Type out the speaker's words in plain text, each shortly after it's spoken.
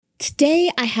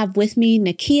Today, I have with me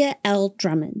Nakeia L.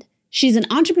 Drummond. She's an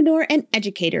entrepreneur and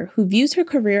educator who views her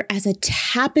career as a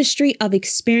tapestry of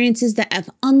experiences that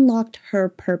have unlocked her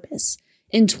purpose.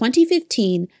 In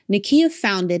 2015, Nakeia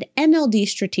founded NLD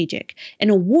Strategic,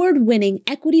 an award-winning,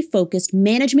 equity-focused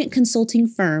management consulting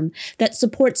firm that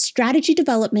supports strategy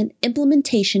development,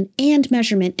 implementation, and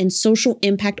measurement in social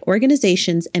impact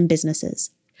organizations and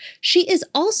businesses. She is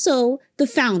also the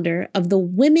founder of the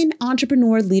Women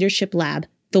Entrepreneur Leadership Lab,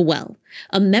 The Well,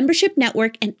 a membership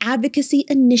network and advocacy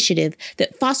initiative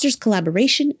that fosters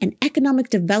collaboration and economic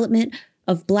development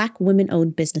of Black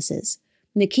women-owned businesses.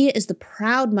 Nakeia is the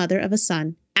proud mother of a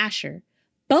son, Asher,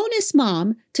 bonus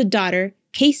mom to daughter,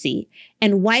 Casey,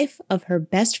 and wife of her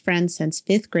best friend since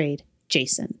 5th grade,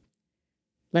 Jason.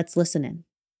 Let's listen in.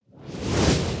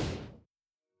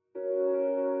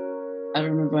 I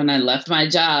remember when I left my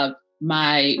job,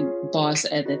 my boss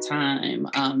at the time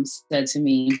said to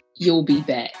me, "You'll be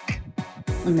back."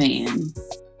 Man,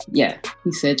 yeah,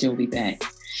 he said, "You'll be back."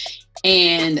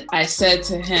 And I said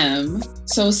to him,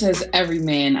 "So says every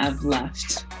man I've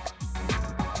left."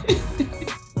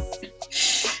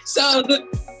 So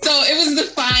it was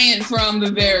defiant from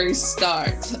the very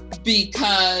start,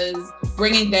 because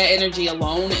bringing that energy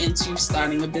alone into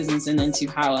starting a business and into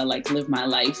how I live my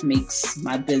life makes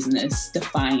my business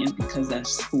defiant, because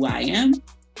that's who I am.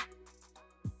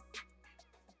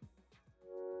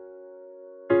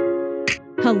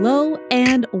 Hello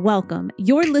and welcome.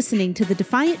 You're listening to the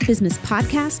Defiant Business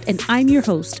Podcast, and I'm your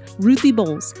host, Ruthie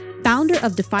Bowles, founder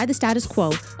of Defy the Status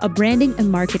Quo, a branding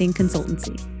and marketing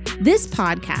consultancy. This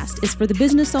podcast is for the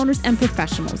business owners and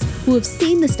professionals who have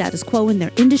seen the status quo in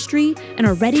their industry and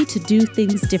are ready to do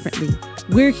things differently.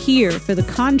 We're here for the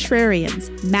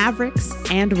contrarians, mavericks,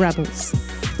 and rebels.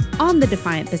 On the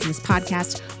Defiant Business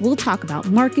Podcast, we'll talk about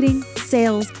marketing,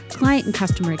 sales, client and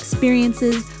customer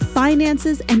experiences,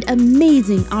 finances, and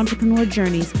amazing entrepreneur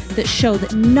journeys that show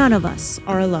that none of us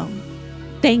are alone.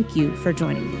 Thank you for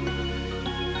joining me.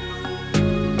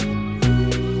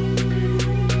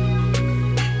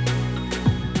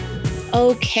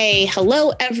 Okay,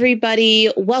 hello everybody.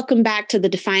 Welcome back to the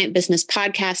Defiant Business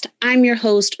Podcast. I'm your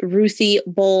host, Ruthie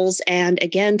Bowles, and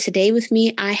again, today with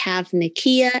me, I have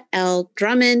Nakeia L.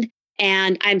 Drummond,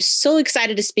 and I'm so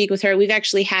excited to speak with her. We've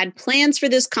actually had plans for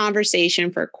this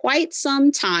conversation for quite some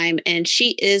time, and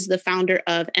she is the founder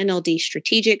of NLD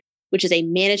Strategic, which is a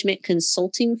management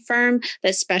consulting firm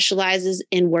that specializes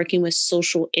in working with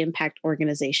social impact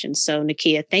organizations. So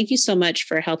Nakeia, thank you so much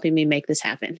for helping me make this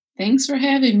happen. Thanks for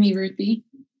having me, Ruthie.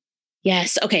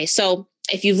 Yes. Okay. So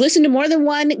if you've listened to more than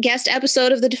one guest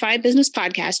episode of the Defiant Business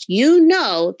Podcast, you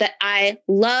know that I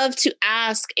love to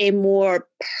ask a more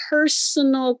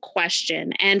personal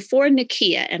question. And for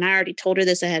Nakeia, and I already told her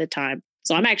this ahead of time,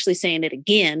 so I'm actually saying it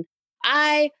again,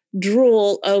 I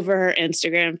drool over her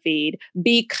Instagram feed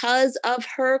because of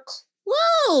her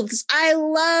clothes. I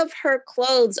love her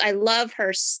clothes. I love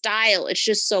her style. It's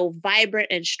just so vibrant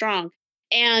and strong.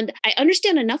 And I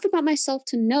understand enough about myself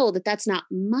to know that that's not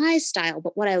my style.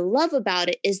 But what I love about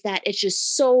it is that it's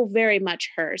just so very much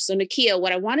her. So Nakeia,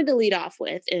 what I wanted to lead off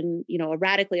with in, a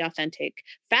radically authentic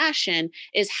fashion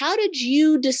is, how did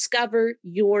you discover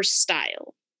your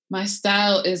style? My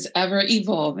style is ever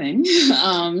evolving.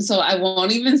 So I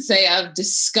won't even say I've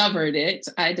discovered it.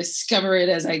 I discover it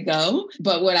as I go.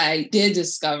 But what I did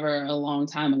discover a long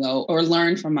time ago, or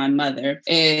learn from my mother,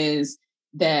 is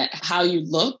that how you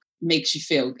look makes you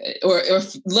feel good, or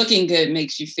looking good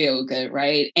makes you feel good,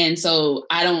 right? And so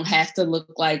I don't have to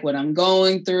look like what I'm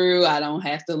going through. I don't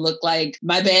have to look like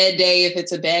my bad day if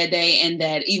it's a bad day. And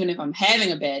that even if I'm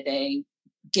having a bad day,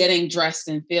 getting dressed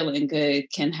and feeling good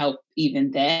can help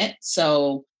even that.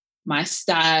 So my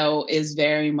style is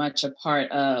very much a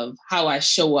part of how I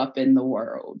show up in the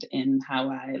world and how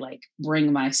I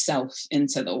bring myself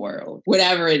into the world,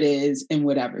 whatever it is in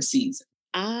whatever season.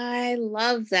 I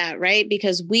love that, right?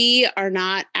 Because we are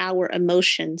not our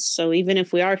emotions. So even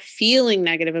if we are feeling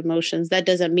negative emotions, that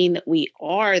doesn't mean that we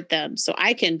are them. So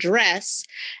I can dress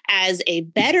as a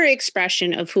better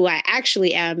expression of who I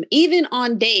actually am, even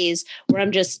on days where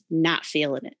I'm just not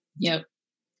feeling it. Yep.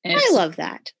 I love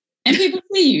that. And people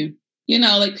see you.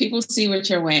 People see what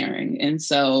you're wearing. And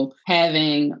so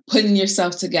putting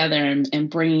yourself together and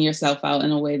bringing yourself out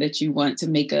in a way that you want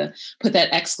to put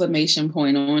that exclamation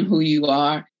point on who you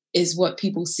are is what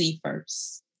people see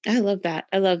first. I love that.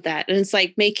 And it's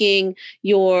like making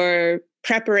your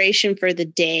preparation for the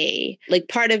day,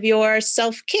 part of your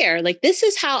self-care. This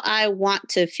is how I want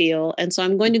to feel. And so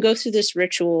I'm going to go through this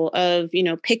ritual of,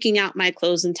 picking out my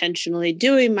clothes intentionally,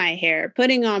 doing my hair,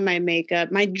 putting on my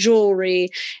makeup, my jewelry,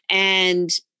 and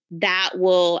that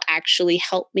will actually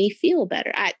help me feel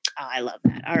better. Oh, I love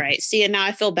that. All right. See, and now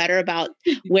I feel better about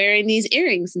wearing these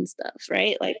earrings and stuff,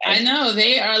 right? Like I know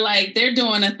they are like, they're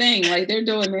doing a thing, like they're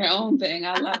doing their own thing.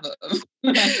 I love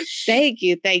them. Thank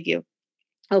you. Thank you.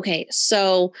 Okay,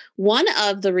 so one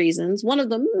of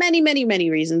the many, many, many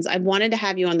reasons I wanted to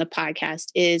have you on the podcast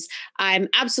is I'm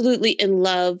absolutely in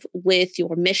love with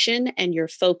your mission and your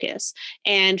focus.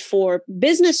 And for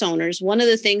business owners, one of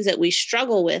the things that we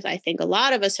struggle with, I think a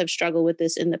lot of us have struggled with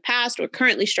this in the past, we're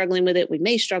currently struggling with it, we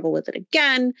may struggle with it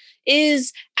again,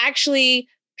 is actually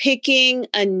picking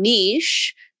a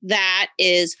niche that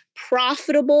is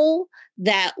profitable,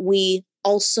 that we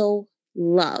also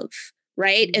love.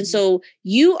 Right. Mm-hmm. And so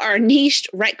you are niched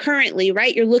right currently,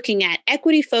 right? You're looking at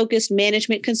equity focused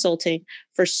management consulting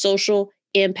for social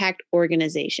impact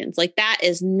organizations. Like that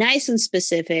is nice and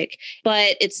specific,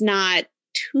 but it's not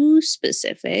too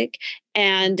specific.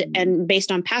 And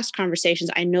based on past conversations,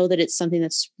 I know that it's something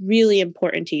that's really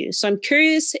important to you. So I'm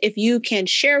curious if you can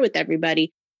share with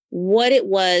everybody what it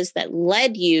was that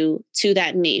led you to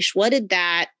that niche. What did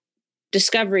that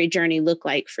discovery journey look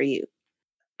like for you?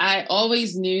 I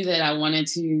always knew that I wanted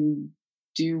to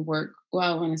do work.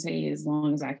 Well, I want to say as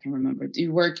long as I can remember,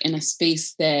 do work in a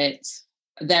space that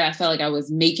I felt like I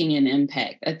was making an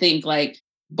impact. I think like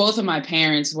both of my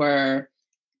parents were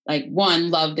like, one,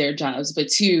 loved their jobs, but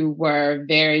two, were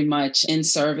very much in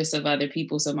service of other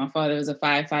people. So my father was a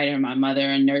firefighter and my mother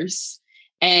a nurse.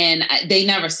 And they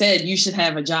never said you should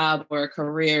have a job or a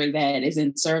career that is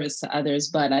in service to others.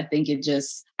 But I think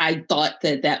I thought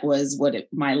that was what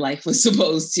my life was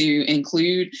supposed to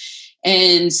include.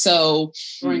 And so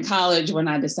during college, when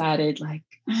I decided like,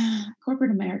 corporate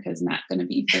America is not going to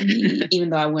be for me, even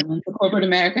though I went into corporate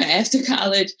America after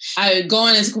college,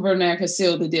 going into corporate America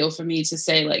sealed the deal for me to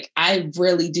say, like, I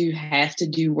really do have to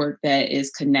do work that is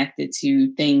connected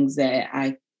to things that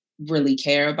I really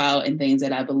care about and things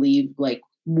that I believe like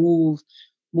move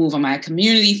my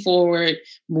community forward,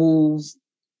 move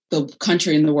the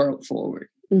country and the world forward.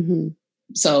 Mm-hmm.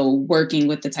 So working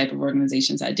with the type of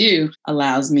organizations I do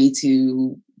allows me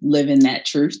to live in that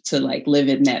truth, to like live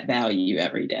in that value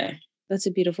every day. That's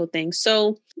a beautiful thing.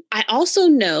 So I also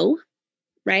know,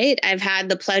 right, I've had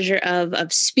the pleasure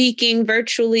of speaking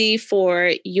virtually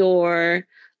for your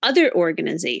other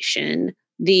organization,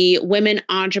 the Women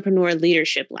Entrepreneur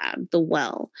Leadership Lab, the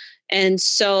WELL. And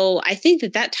so I think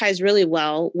that ties really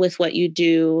well with what you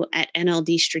do at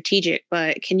NLD Strategic.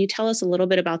 But can you tell us a little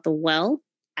bit about the WELL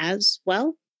as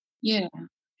well? Yeah.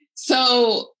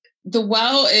 So the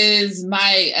WELL is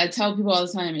I tell people all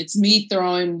the time, it's me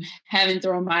having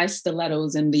thrown my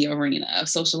stilettos in the arena of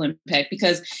social impact,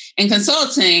 because in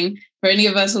consulting, for any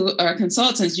of us who are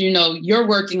consultants, you're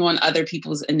working on other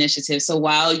people's initiatives. So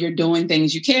while you're doing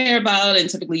things you care about, and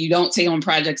typically you don't take on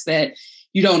projects that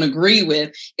you don't agree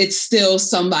with, it's still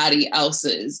somebody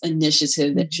else's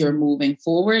initiative that you're moving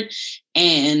forward.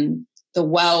 And the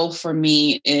WELL for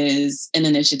me is an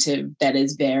initiative that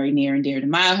is very near and dear to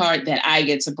my heart, that I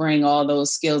get to bring all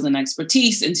those skills and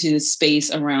expertise into the space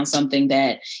around something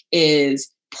that is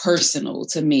personal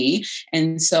to me.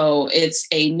 And so it's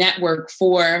a network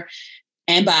for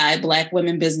and by Black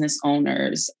women business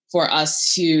owners for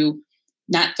us to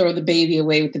not throw the baby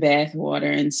away with the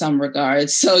bathwater in some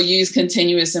regards. So use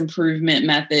continuous improvement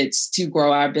methods to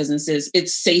grow our businesses.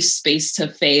 It's safe space to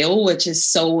fail, which is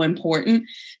so important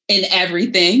in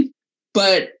everything,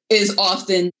 but is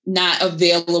often not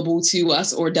available to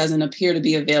us or doesn't appear to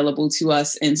be available to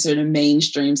us in sort of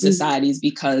mainstream societies,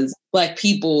 because Black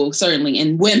people, certainly,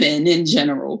 and women in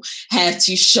general, have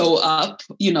to show up,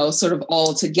 sort of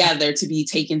all together to be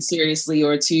taken seriously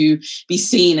or to be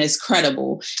seen as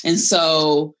credible. And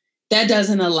so that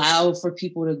doesn't allow for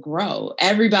people to grow.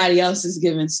 Everybody else is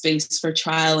given space for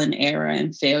trial and error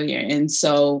and failure. And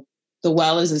so the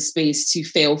WELL is a space to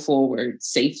fail forward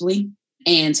safely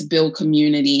and to build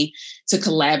community, to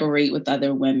collaborate with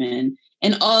other women.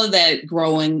 And all of that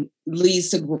growing leads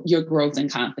to your growth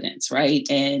and confidence, right?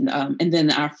 And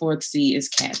then our fourth C is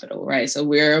capital, right? So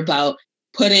we're about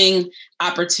putting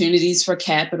opportunities for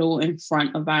capital in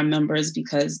front of our members,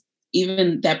 because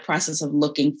even that process of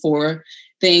looking for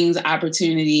things,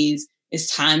 opportunities, is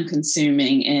time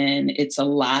consuming, and it's a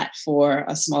lot for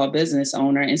a small business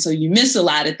owner. And so you miss a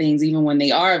lot of things even when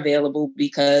they are available,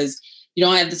 because you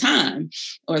don't have the time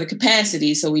or the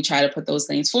capacity. So we try to put those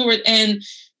things forward. And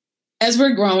as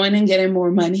we're growing and getting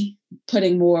more money,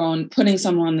 putting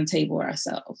some on the table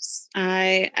ourselves.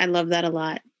 I love that a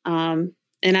lot. And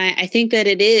I think that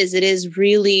it is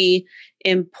really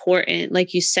important.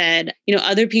 Like you said,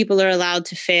 other people are allowed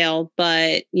to fail,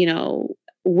 but,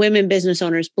 women business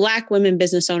owners, Black women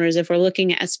business owners, if we're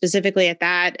looking at specifically at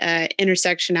that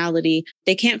intersectionality,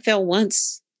 they can't fail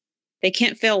once. They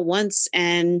can't fail once.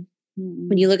 And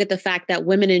when you look at the fact that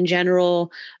women in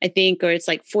general, I think, or it's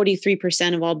like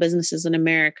 43% of all businesses in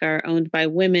America are owned by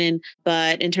women.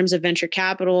 But in terms of venture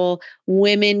capital,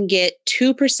 women get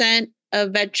 2%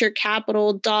 of venture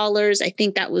capital dollars. I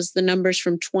think that was the numbers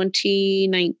from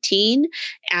 2019,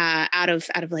 out of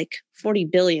like 40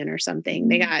 billion or something.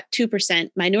 They got 2%.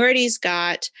 Minorities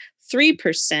got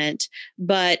 3%,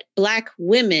 but Black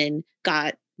women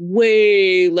got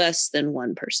way less than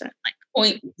 1%. Like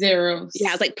 0.0.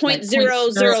 Yeah, it's like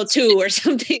 0.002 or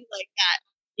something like that.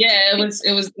 Yeah,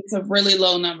 it's a really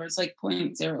low number. It's like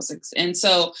 0.06. And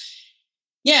so,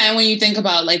 yeah, and when you think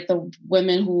about like the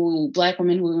Black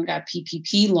women who got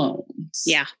PPP loans.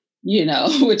 Yeah. You know,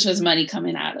 which was money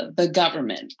coming out of the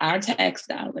government, our tax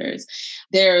dollars.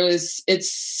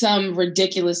 It's some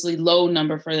ridiculously low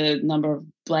number for the number of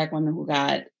Black women who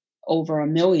got over $1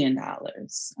 million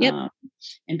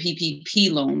in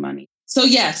PPP loan money. So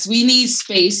yes, we need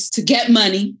space to get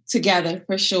money together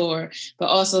for sure, but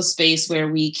also space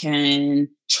where we can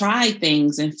try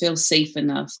things and feel safe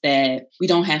enough that we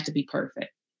don't have to be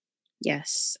perfect.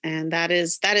 Yes. And that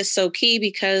is so key,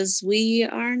 because we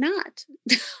are not.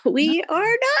 We are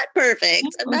not perfect.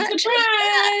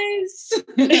 Surprise!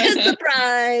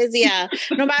 Surprise. Yeah.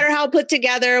 No matter how put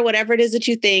together, whatever it is that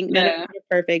you think, none of it is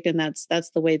perfect. And that's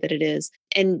the way that it is.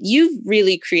 And you've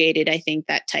really created, I think,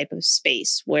 that type of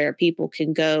space where people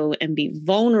can go and be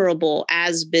vulnerable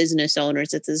as business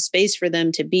owners. It's a space for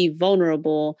them to be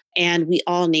vulnerable. And we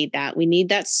all need that. We need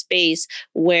that space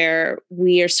where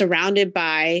we are surrounded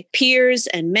by peers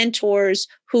and mentors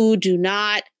who do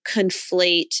not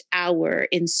conflate our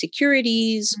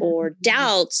insecurities or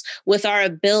doubts with our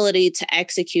ability to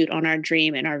execute on our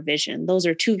dream and our vision. Those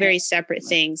are two very separate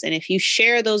things. And if you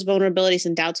share those vulnerabilities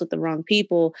and doubts with the wrong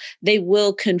people, they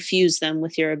will confuse them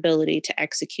with your ability to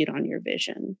execute on your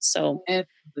vision. So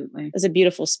absolutely, it's a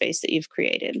beautiful space that you've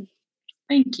created.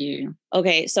 Thank you.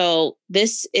 Okay, so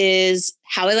this is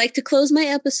how I like to close my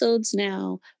episodes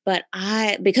now. But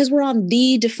because we're on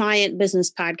the Defiant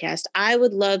Business Podcast, I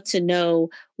would love to know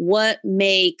what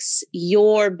makes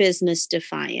your business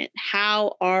defiant.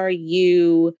 How are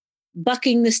you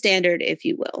bucking the standard, if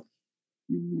you will?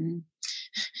 Mm-hmm.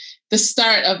 The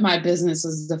start of my business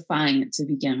was defiant to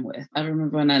begin with. I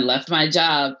remember when I left my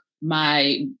job,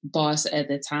 my boss at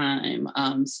the time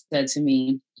said to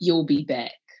me, "You'll be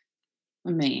back." A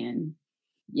man.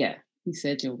 Yeah, he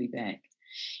said, "You'll be back."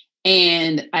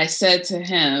 And I said to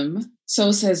him,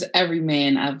 "So says every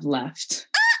man I've left."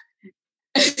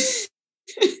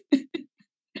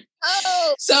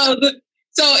 Oh. So it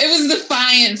was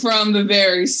defiant from the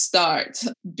very start,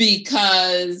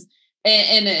 because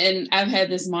and I've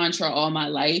had this mantra all my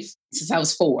life since I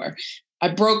was 4. I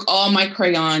broke all my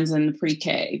crayons in the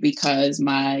pre-K because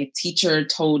my teacher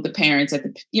told the parents at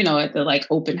the like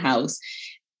open house,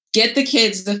 "Get the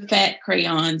kids the fat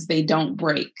crayons, they don't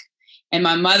break." And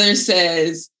my mother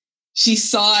says she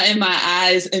saw in my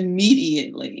eyes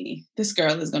immediately, this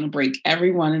girl is going to break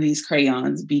every one of these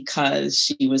crayons, because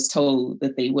she was told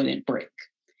that they wouldn't break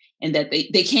and that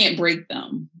they can't break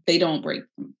them. They don't break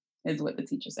them, is what the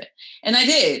teacher said. And I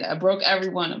did. I broke every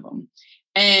one of them.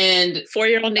 And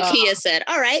 4-year-old Nakeia said,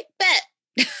 "All right, bet."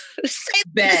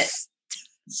 Bet.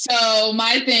 So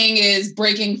my thing is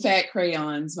breaking fat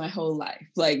crayons my whole life.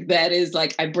 Like that is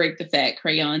like, I break the fat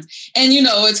crayons. And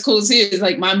what's cool too is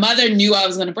like my mother knew I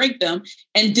was going to break them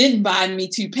and didn't buy me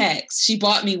 2 packs. She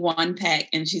bought me 1 pack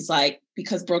and she's like,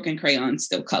 "Because broken crayons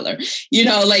still color,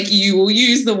 like you will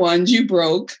use the ones you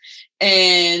broke."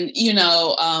 And,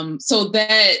 so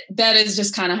that is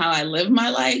just kind of how I live my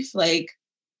life. Like,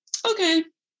 okay,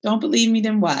 don't believe me,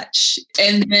 then watch.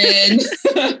 And then,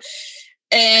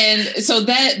 and so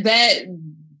that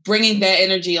bringing that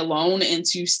energy alone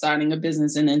into starting a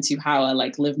business and into how I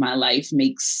like live my life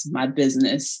makes my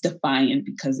business defiant,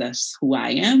 because that's who I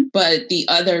am. But the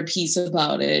other piece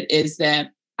about it is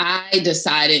that I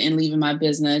decided in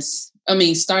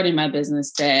starting my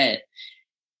business, that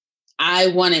I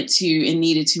wanted to and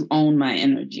needed to own my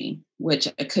energy, which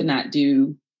I could not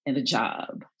do at a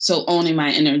job. So owning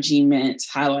my energy meant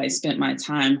how I spent my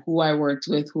time, who I worked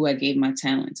with, who I gave my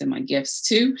talents and my gifts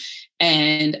to.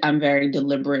 And I'm very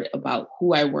deliberate about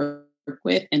who I work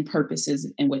with and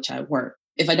purposes in which I work.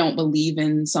 If I don't believe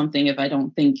in something, if I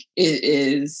don't think it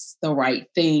is the right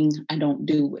thing, I don't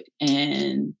do it.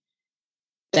 And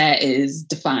that is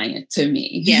defiant to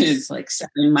me. Yes. It's like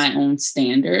setting my own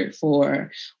standard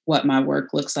for what my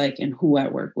work looks like and who I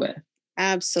work with.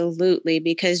 Absolutely,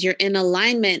 because you're in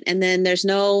alignment, and then there's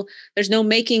no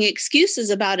making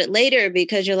excuses about it later,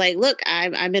 because you're like, look,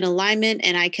 I'm in alignment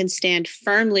and I can stand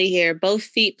firmly here, both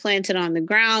feet planted on the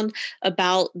ground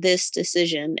about this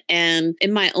decision. And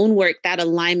in my own work, that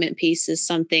alignment piece is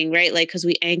something, right? Like, because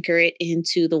we anchor it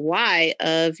into the why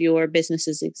of your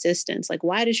business's existence. Like,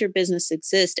 why does your business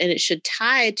exist? And it should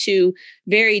tie to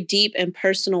very deep and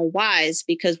personal whys,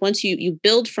 because once you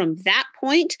build from that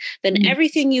point, then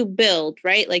everything you build,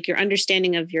 right? Like your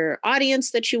understanding of your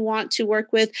audience that you want to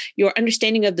work with, your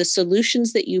understanding of the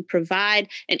solutions that you provide,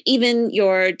 and even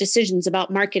your decisions about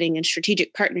marketing and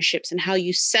strategic partnerships and how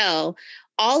you sell,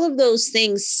 all of those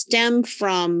things stem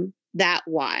from that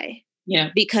why. Yeah.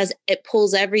 Because it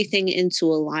pulls everything into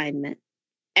alignment.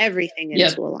 Everything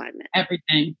into alignment.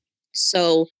 Everything.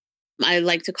 So I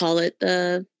like to call it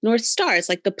the North Star. It's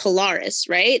like the Polaris,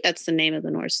 right? That's the name of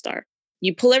the North Star.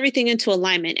 You pull everything into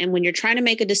alignment. And when you're trying to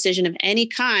make a decision of any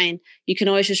kind, you can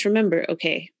always just remember,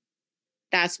 okay,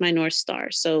 that's my North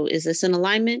Star. So is this in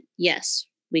alignment? Yes,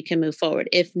 we can move forward.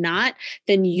 If not,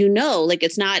 then like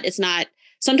it's not,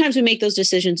 sometimes we make those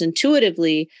decisions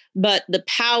intuitively, but the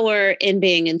power in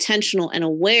being intentional and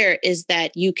aware is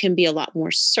that you can be a lot more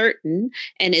certain,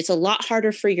 and it's a lot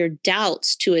harder for your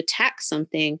doubts to attack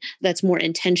something that's more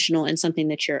intentional and something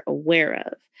that you're aware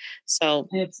of. So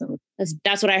absolutely,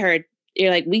 that's what I heard. You're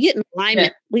like, we get in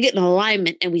alignment, we get in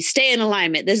alignment, and we stay in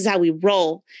alignment. This is how we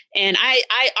roll. And I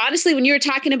honestly, when you were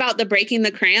talking about the breaking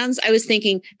the crayons, I was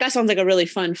thinking that sounds like a really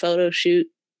fun photo shoot.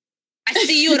 I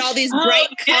see you in all these bright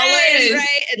colors,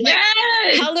 right? And like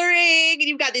coloring, and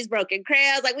you've got these broken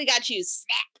crayons. Like, we got you,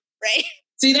 snap, right?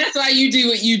 See, that's why you do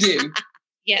what you do.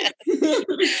 Yeah.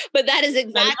 But that is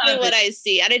exactly what I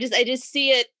see. And I just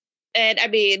see it. And I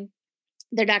mean,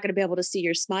 they're not going to be able to see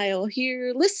your smile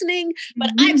here listening,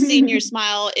 but I've seen your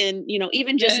smile in,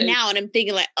 even just now. And I'm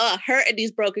thinking like, her and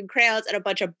these broken crayons and a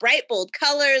bunch of bright, bold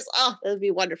colors. Oh, that would be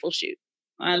a wonderful shoot.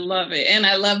 I love it. And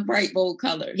I love bright, bold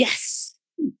colors. Yes.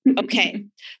 Okay.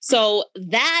 So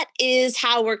that is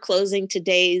how we're closing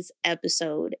today's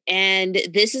episode. And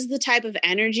this is the type of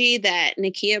energy that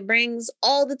Nakeia brings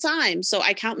all the time. So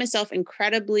I count myself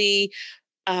incredibly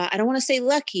I don't want to say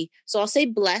lucky, so I'll say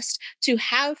blessed to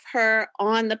have her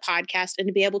on the podcast and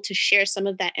to be able to share some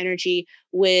of that energy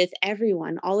with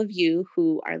everyone, all of you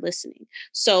who are listening.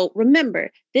 So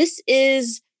remember, this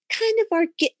is kind of our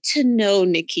get to know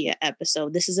Nakeia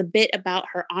episode. This is a bit about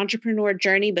her entrepreneur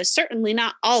journey, but certainly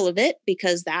not all of it,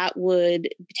 because that would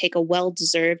take a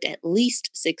well-deserved at least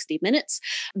 60 minutes.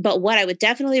 But what I would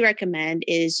definitely recommend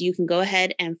is you can go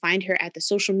ahead and find her at the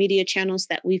social media channels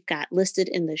that we've got listed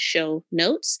in the show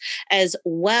notes, as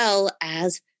well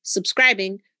as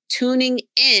subscribing, tuning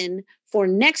in for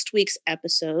next week's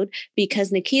episode,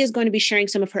 because Nakeia is going to be sharing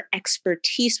some of her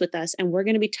expertise with us. And we're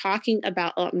going to be talking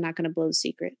about, I'm not going to blow the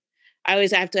secret. I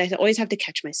always have to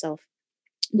catch myself,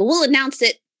 but we'll announce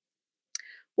it.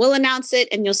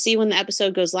 And you'll see when the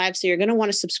episode goes live. So you're going to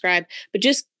want to subscribe, but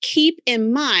just keep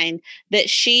in mind that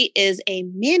she is a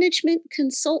management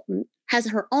consultant, has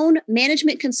her own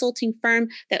management consulting firm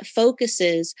that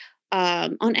focuses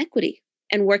on equity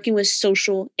and working with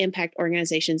social impact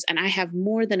organizations. And I have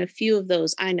more than a few of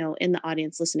those I know in the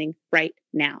audience listening right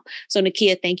now. So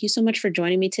Nakeia, thank you so much for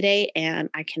joining me today. And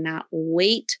I cannot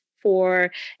wait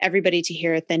for everybody to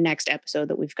hear the next episode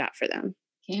that we've got for them.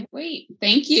 Can't wait.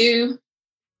 Thank you.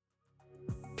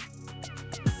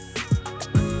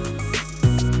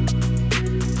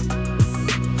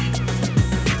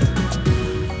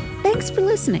 Thanks for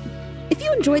listening. If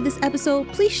you enjoyed this episode,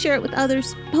 please share it with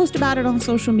others, post about it on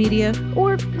social media,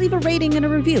 or leave a rating and a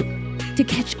review. To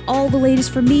catch all the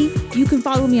latest from me, you can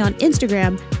follow me on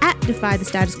Instagram at Defy the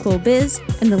Status Quo Biz,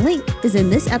 and the link is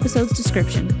in this episode's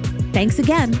description. Thanks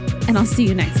again, and I'll see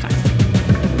you next time.